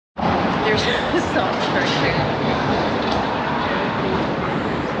There's so much pressure.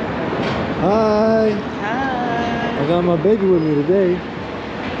 Hi. Hi. I got my baby with me today.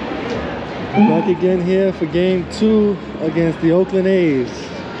 I'm back again here for game 2 against the Oakland A's.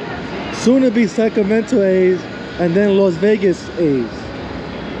 Soon to be Sacramento A's and then Las Vegas A's.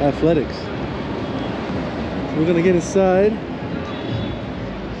 Athletics. So we're gonna get inside.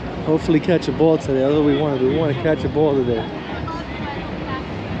 Hopefully catch a ball today. That's what we want to do. We want to catch a ball today.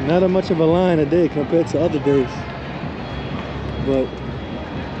 Not a much of a line today compared to other days. But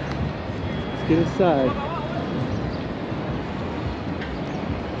let's get inside.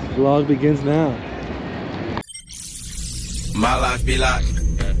 This vlog begins now. My life be like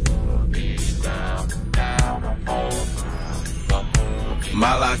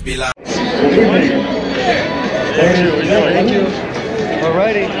my life be like. Thank you.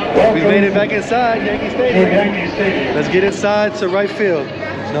 Alrighty, we made it back inside Yankee Stadium. Let's get inside to right field.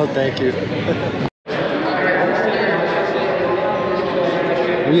 No, thank you.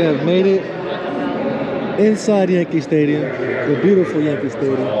 We have made it inside Yankee Stadium, the beautiful Yankee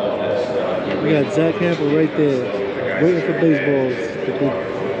Stadium. We got Zach Hamper right there, waiting for baseballs to get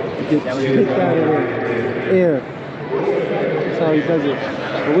picked out of the air. That's how he does it.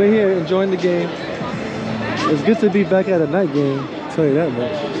 But we're here enjoying the game. It's good to be back at a night game, I'll tell you that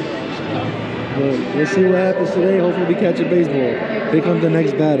much. But we'll see what happens today. Hopefully we catch a baseball. Here comes the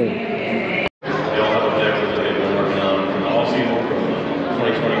next batter.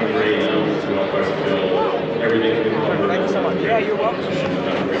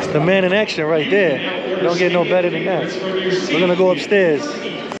 It's the man in action right there. You don't get no better than that. We're gonna go upstairs.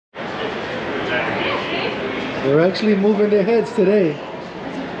 They're actually moving their heads today.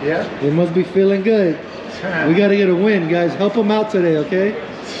 Yeah? They must be feeling good. We gotta get a win, guys. Help them out today, okay?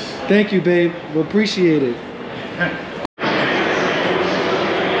 Thank you, babe. We appreciate it.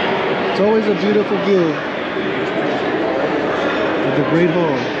 It's always a beautiful view of the Great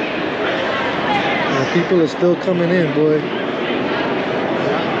Hall. And people are still coming in, boy.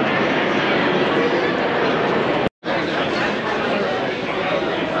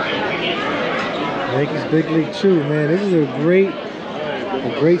 Yankees Big League Chew, man. This is a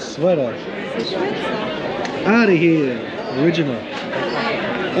great sweater. Out of here, original.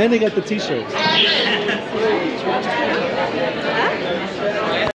 And they got the t-shirt.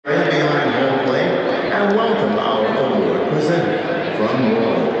 Behind home plate, and welcome our award presenter from New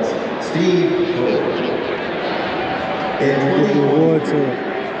Orleans, Steve Hope. Give the award to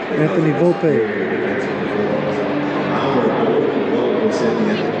Anthony Volpe. Our award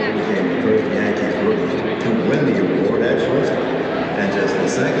recipient became the first Yankees rookie to win the award at shortstop, and just the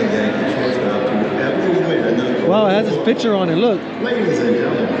second Yankee shortstop to ever win. Wow, it has his picture on it. Look, Ladies and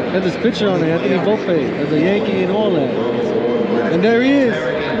gentlemen, it has his picture on it. Anthony Volpe as a Yankee and all that. And there he is.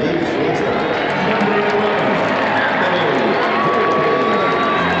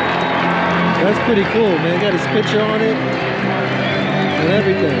 That's pretty cool, man. Got his picture on it and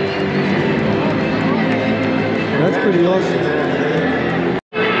everything. That's pretty awesome.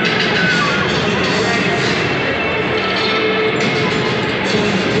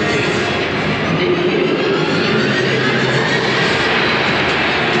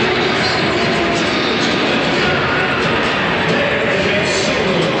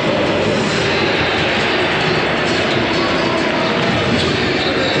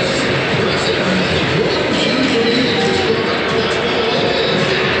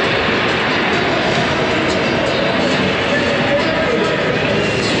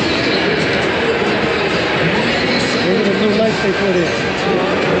 They put it. They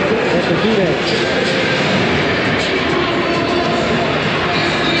have to do that.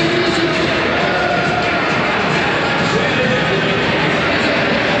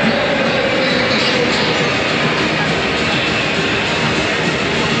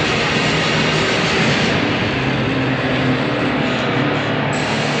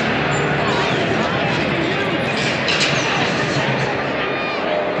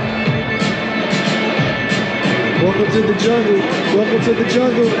 Welcome to the jungle. Welcome to the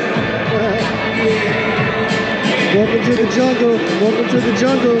jungle. Welcome to the jungle. Welcome to the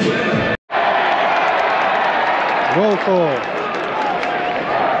jungle. Roll call.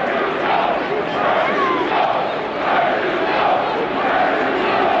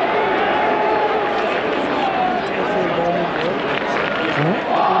 Huh?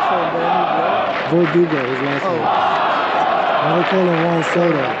 Verdugo, his last name. Now they call him Juan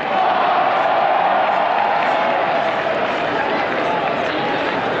Soto.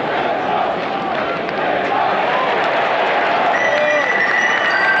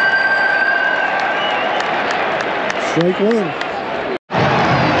 Strike one.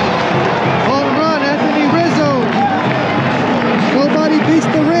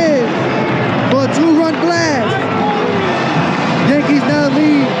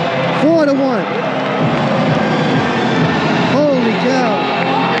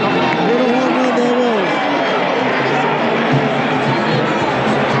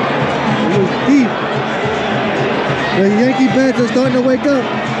 The Yankee bats are starting to wake up.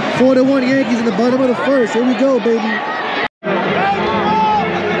 4-1 Yankees in the bottom of the first. Here we go, baby. Take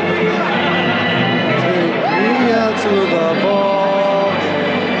me out to the ball.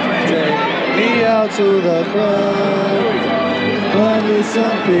 Take me out to the crowd. Buy me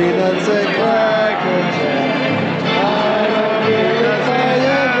some peanuts and crackers. I don't need a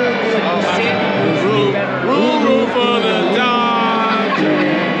fire. Rule for the doctor.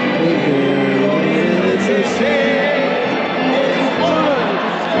 It's a shame.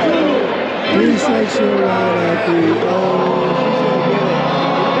 Please make sure right at the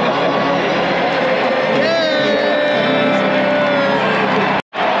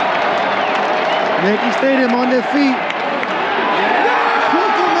Yankee Stadium on their feet.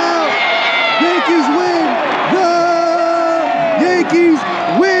 Check them out. Yankees win. The Yankees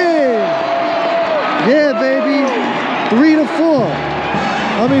win. Yeah, baby. 3-4.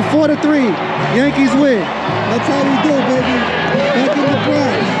 I mean 4-3. Yankees win. That's how we do, baby. Back in the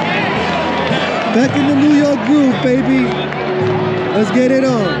prize. Back in the New York groove, baby. Let's get it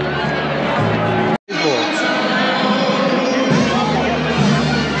on.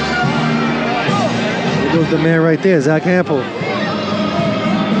 There goes the man right there, Zach Hampel.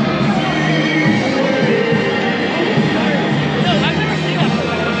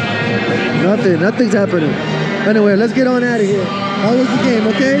 Nothing's happening. Anyway, let's get on out of here. How was the game,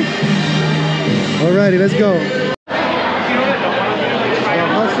 okay? Alrighty, let's go.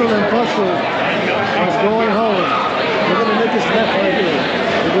 Hustle and bustle. It's going home. We're gonna make this left right here.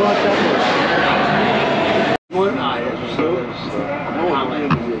 We go out that way.